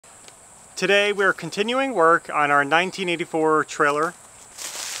Today we're continuing work on our 1984 trailer.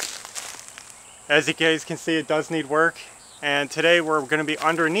 As you guys can see, it does need work, and today we're going to be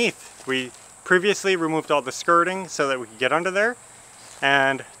underneath. We previously removed all the skirting so that we could get under there,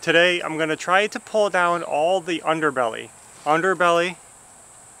 and today I'm going to try to pull down all the underbelly. Underbelly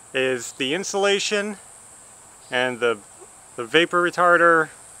is the insulation and the vapor retarder.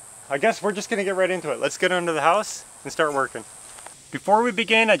 I guess we're just going to get right into it. Let's get under the house and start working. Before we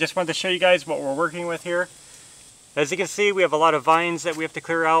begin, I just wanted to show you guys what we're working with here. As you can see, we have a lot of vines that we have to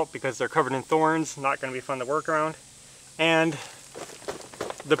clear out because they're covered in thorns. Not going to be fun to work around. And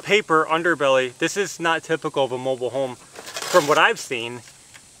the paper underbelly, this is not typical of a mobile home from what I've seen,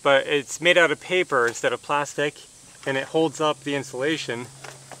 but it's made out of paper instead of plastic, and it holds up the insulation.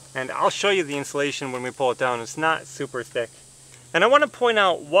 And I'll show you the insulation when we pull it down. It's not super thick. And I want to point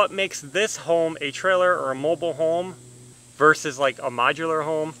out what makes this home a trailer or a mobile home versus like a modular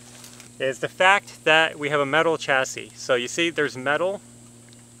home is the fact that we have a metal chassis. So you see there's metal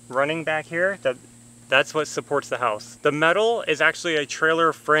running back here. That's what supports the house. The metal is actually a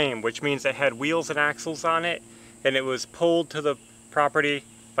trailer frame, which means it had wheels and axles on it, and it was pulled to the property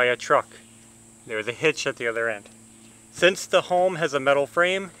by a truck. There was a hitch at the other end. Since the home has a metal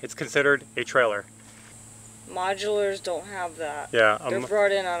frame, it's considered a trailer. Modulars don't have that. Yeah. They're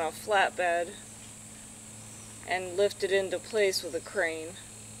brought in on a flatbed and lifted into place with a crane.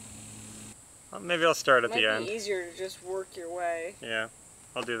 Well, maybe I'll start at the end. Might be easier to just work your way. Yeah,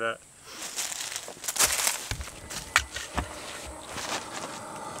 I'll do that.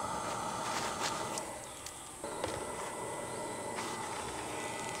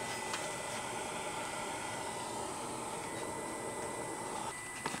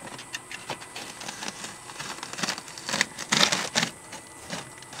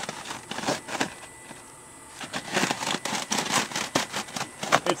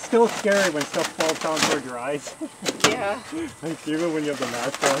 It's still scary when stuff falls down toward your eyes. Yeah. Like even when you have the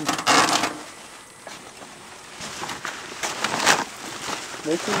mask on.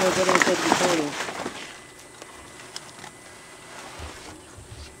 Make sure you're getting a good recording.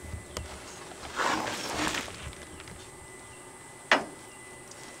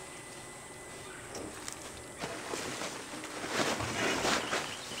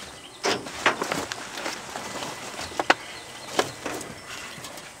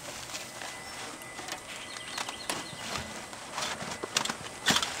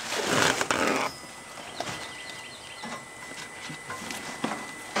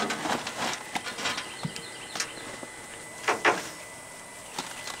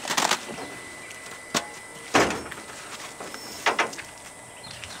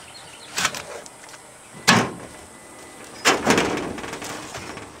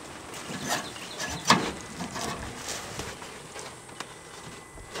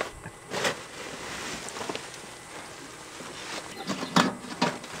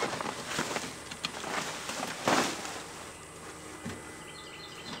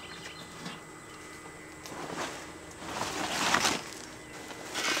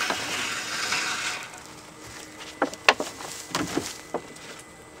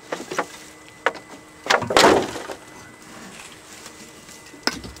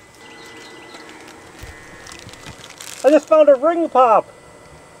 I just found a ring pop!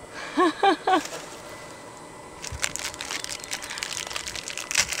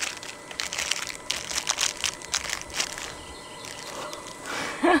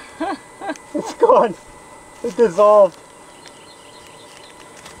 It's gone! It dissolved.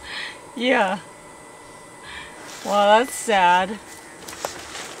 Yeah. Well, that's sad.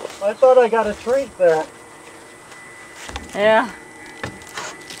 I thought I got a treat there. Yeah.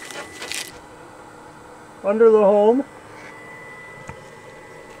 Under the home.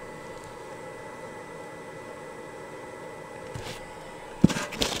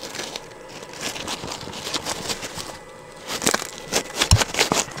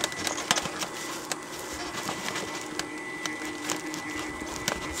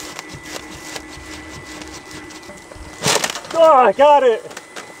 Oh, I got it!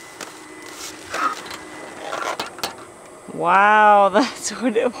 Wow, that's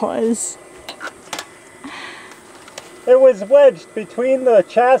what it was. It was wedged between the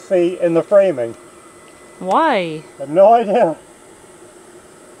chassis and the framing. Why? I have no idea.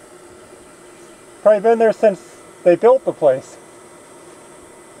 Probably been there since they built the place.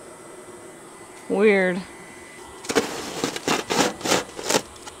 Weird.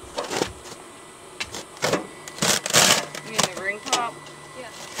 You mean the ring pop? Yeah.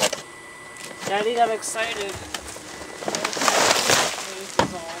 Daddy got excited. It was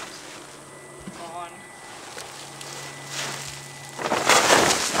dissolved. Gone.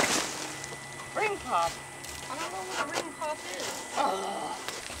 pop. I don't know what a ring pop is. Oh.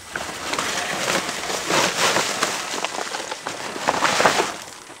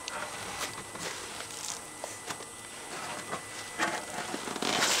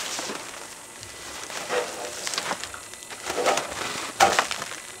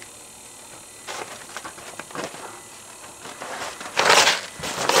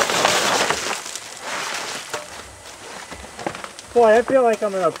 Boy, I feel like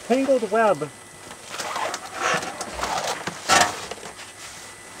I'm in a tangled web.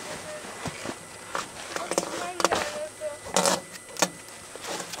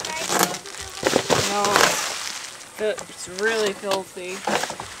 No, it's really filthy.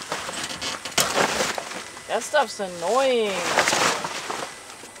 That stuff's annoying,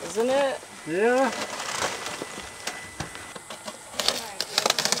 isn't it? Yeah.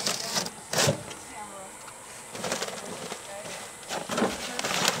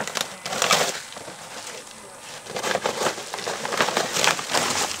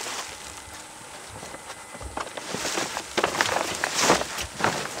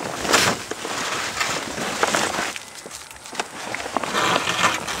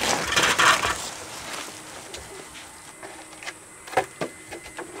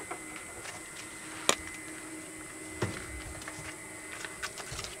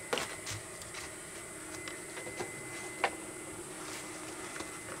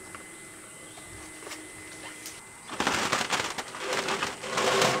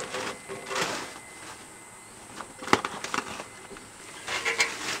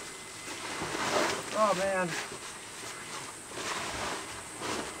 Oh man.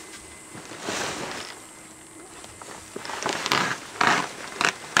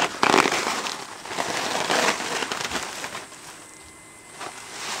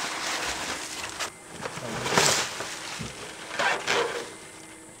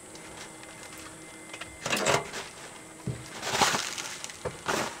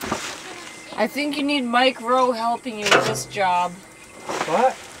 I think you need Mike Rowe helping you with this job.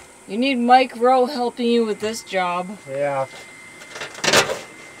 What? You need Mike Rowe helping you with this job. Yeah.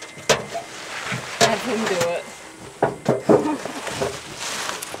 Have him do it.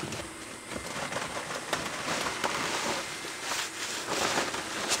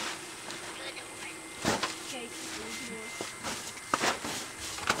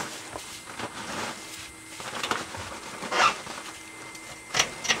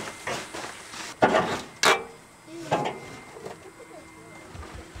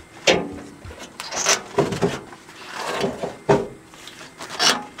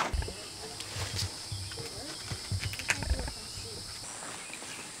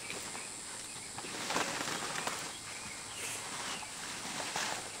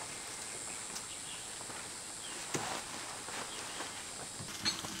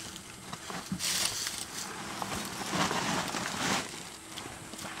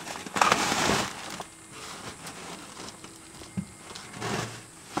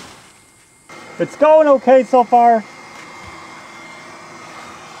 It's going okay so far,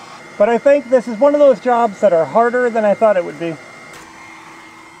 but I think this is one of those jobs that are harder than I thought it would be.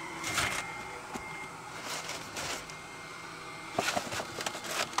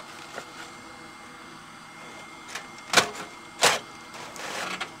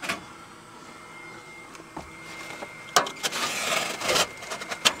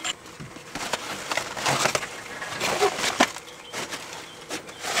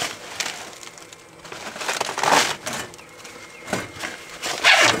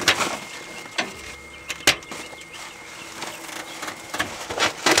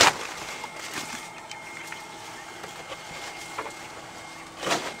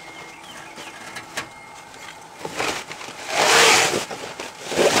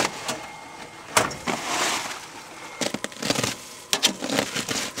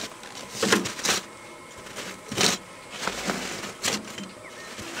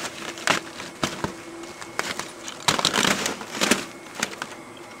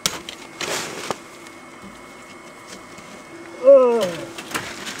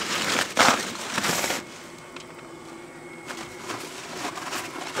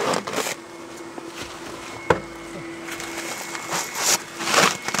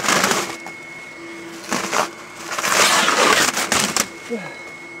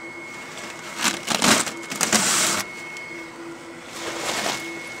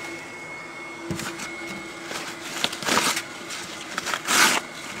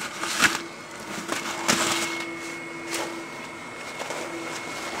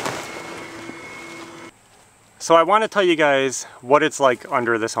 So I want to tell you guys what it's like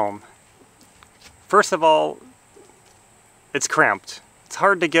under this home. First of all, it's cramped. It's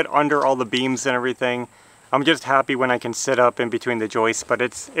hard to get under all the beams and everything. I'm just happy when I can sit up in between the joists, but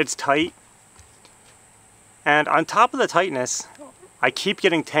it's tight. And on top of the tightness, I keep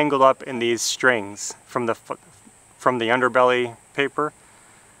getting tangled up in these strings from the Underbelly paper.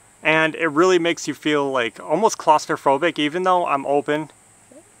 And it really makes you feel like almost claustrophobic, even though I'm open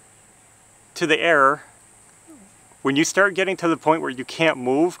to the air. When you start getting to the point where you can't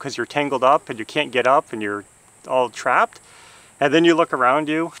move because you're tangled up and you can't get up and you're all trapped, and then you look around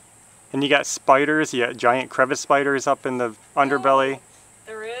you and you got spiders, you got giant crevice spiders up in the underbelly. Oh,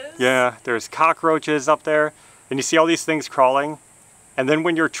 there is? Yeah, there's cockroaches up there, and you see all these things crawling. And then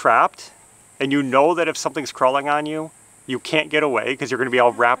when you're trapped and you know that if something's crawling on you, you can't get away because you're going to be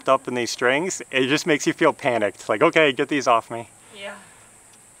all wrapped up in these strings, it just makes you feel panicked. Like, okay, get these off me. Yeah.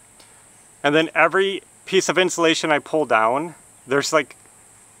 And then every piece of insulation I pull down, there's like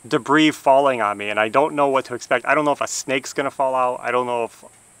debris falling on me, and I don't know what to expect. I don't know if a snake's going to fall out. I don't know if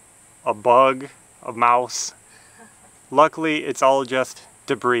a bug, a mouse. Luckily, it's all just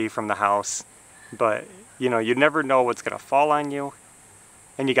debris from the house. But, you know, you never know what's going to fall on you.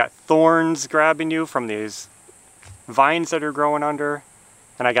 And you got thorns grabbing you from these vines that are growing under,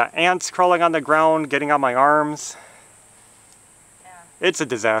 and I got ants crawling on the ground, getting on my arms. Yeah. It's a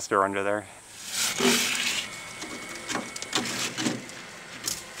disaster under there.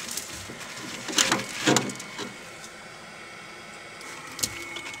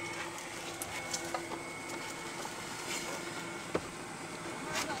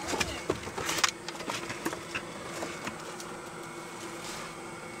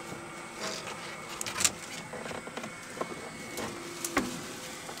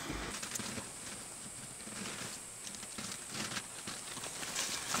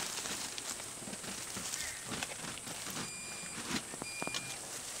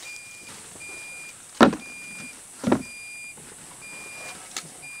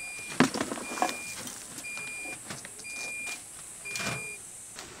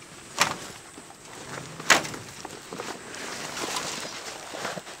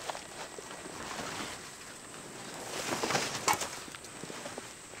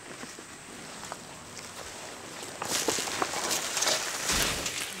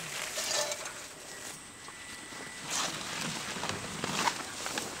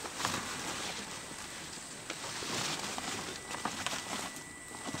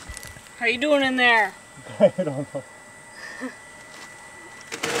 How you doing in there? I don't know.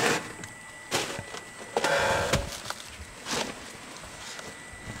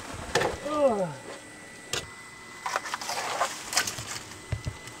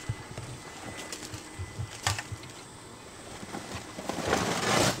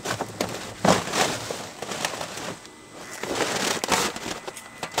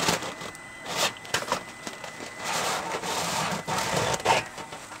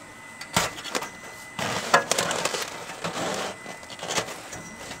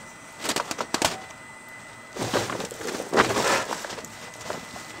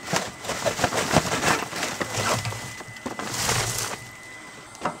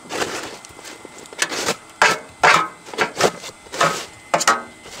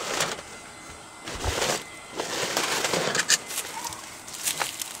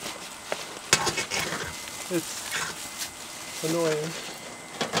 It's annoying.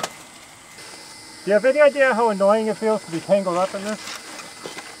 Do you have any idea how annoying it feels to be tangled up in this?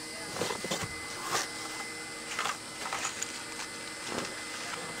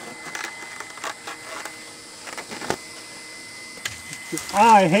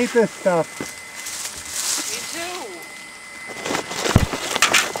 Ah, I hate this stuff. Me too.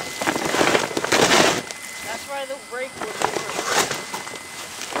 That's why the brake would work.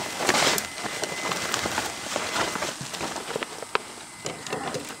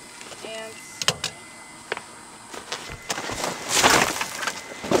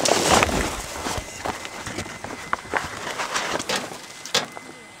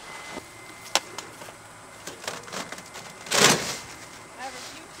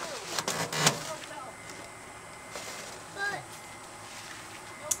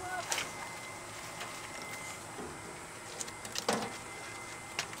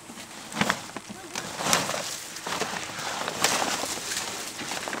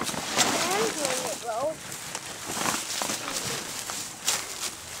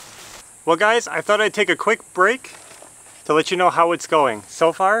 Well guys, I thought I'd take a quick break to let you know how it's going.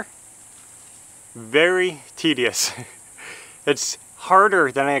 So far, very tedious. It's harder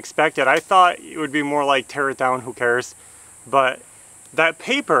than I expected. I thought it would be more like tear it down, who cares? But that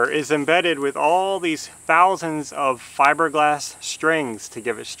paper is embedded with all these thousands of fiberglass strings to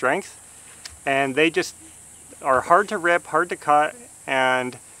give it strength. And they just are hard to rip, hard to cut,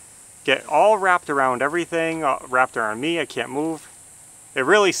 and get all wrapped around everything, wrapped around me. I can't move. It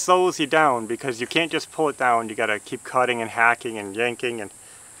really slows you down because you can't just pull it down. You gotta keep cutting and hacking and yanking. And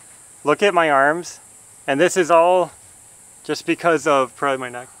look at my arms. And this is all just because of, probably my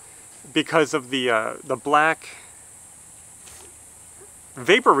neck, because of the black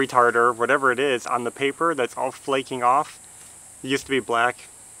vapor retarder, whatever it is, on the paper that's all flaking off. It used to be black.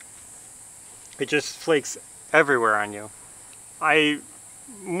 It just flakes everywhere on you. I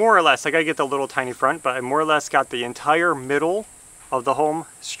more or less, like I get the little tiny front, but I more or less got the entire middle of the home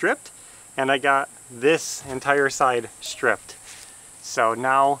stripped, and I got this entire side stripped. So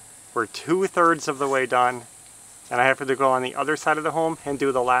now we're 2/3 of the way done, and I have to go on the other side of the home and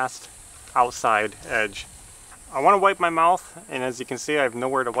do the last outside edge. I want to wipe my mouth, and as you can see, I have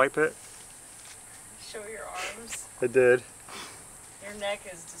nowhere to wipe it. Show your arms. I did. Your neck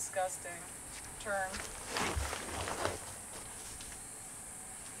is disgusting. Turn.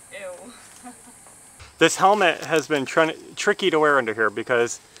 Ew. This helmet has been tricky to wear under here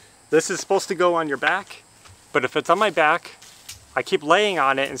because this is supposed to go on your back, but if it's on my back, I keep laying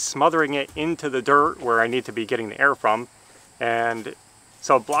on it and smothering it into the dirt where I need to be getting the air from, and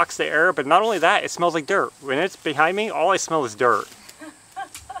so it blocks the air. But not only that, it smells like dirt. When it's behind me, all I smell is dirt.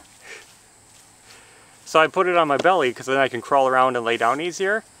 So I put it on my belly because then I can crawl around and lay down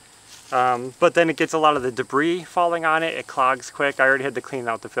easier. But then it gets a lot of the debris falling on it. It clogs quick. I already had to clean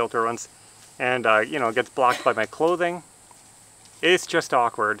out the filter once. And, you know, it gets blocked by my clothing. It's just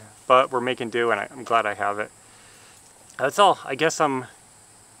awkward, but we're making do, and I'm glad I have it. That's all. I guess I'm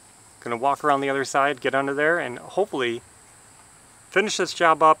going to walk around the other side, get under there, and hopefully finish this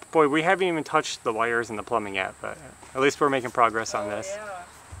job up. Boy, we haven't even touched the wires and the plumbing yet, but at least we're making progress on this. Yeah.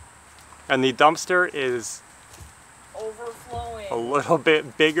 And the dumpster is Overflowing. a little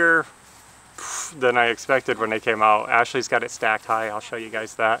bit bigger than I expected when they came out. Ashley's got it stacked high. I'll show you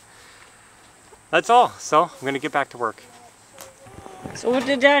guys that. That's all. So I'm going to get back to work. So what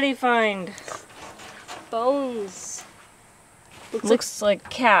did Daddy find? Bones. Looks like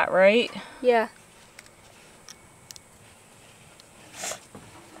cat, right? Yeah.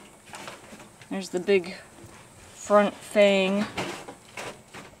 There's the big front fang.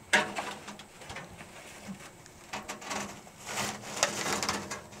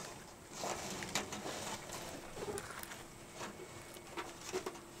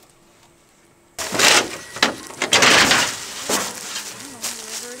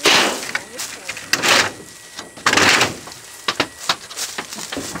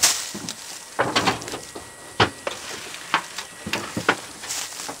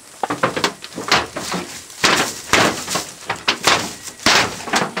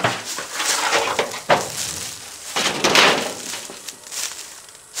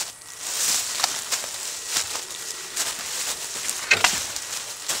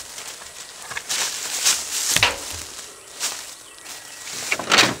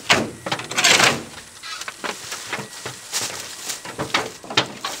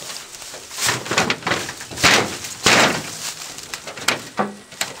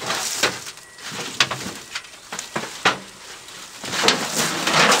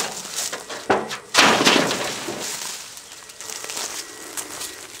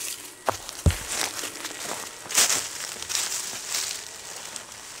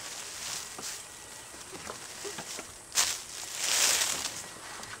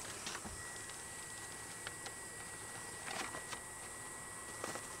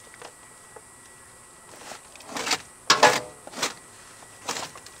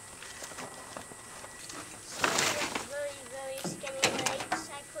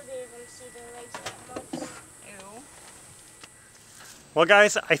 Well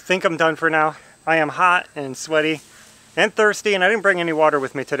guys, I think I'm done for now. I am hot and sweaty and thirsty, and I didn't bring any water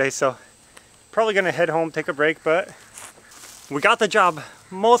with me today, so probably gonna head home, take a break, but we got the job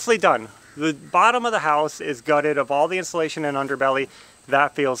mostly done. The bottom of the house is gutted of all the insulation and underbelly.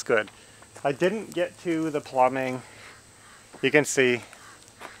 That feels good. I didn't get to the plumbing. You can see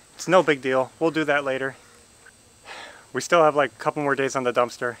it's no big deal. We'll do that later. We still have like a couple more days on the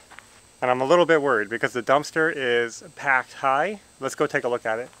dumpster. And I'm a little bit worried because the dumpster is packed high. Let's go take a look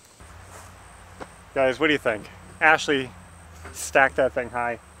at it. Guys, what do you think? Ashley stacked that thing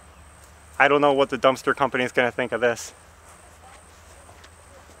high. I don't know what the dumpster company is going to think of this.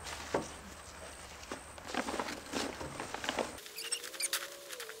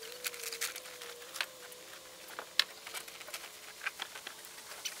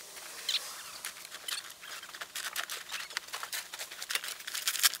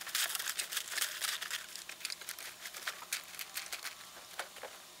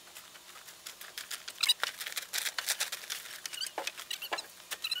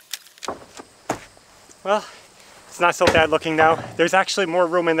 Well, it's not so bad looking now. There's actually more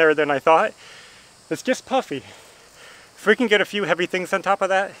room in there than I thought. It's just puffy. If we can get a few heavy things on top of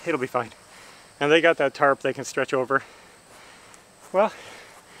that, it'll be fine. And they got that tarp they can stretch over. Well,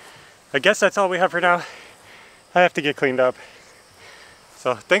 I guess that's all we have for now. I have to get cleaned up.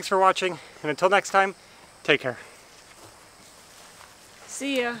 So thanks for watching, and until next time, take care.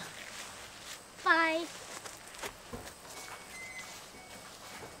 See ya. Bye.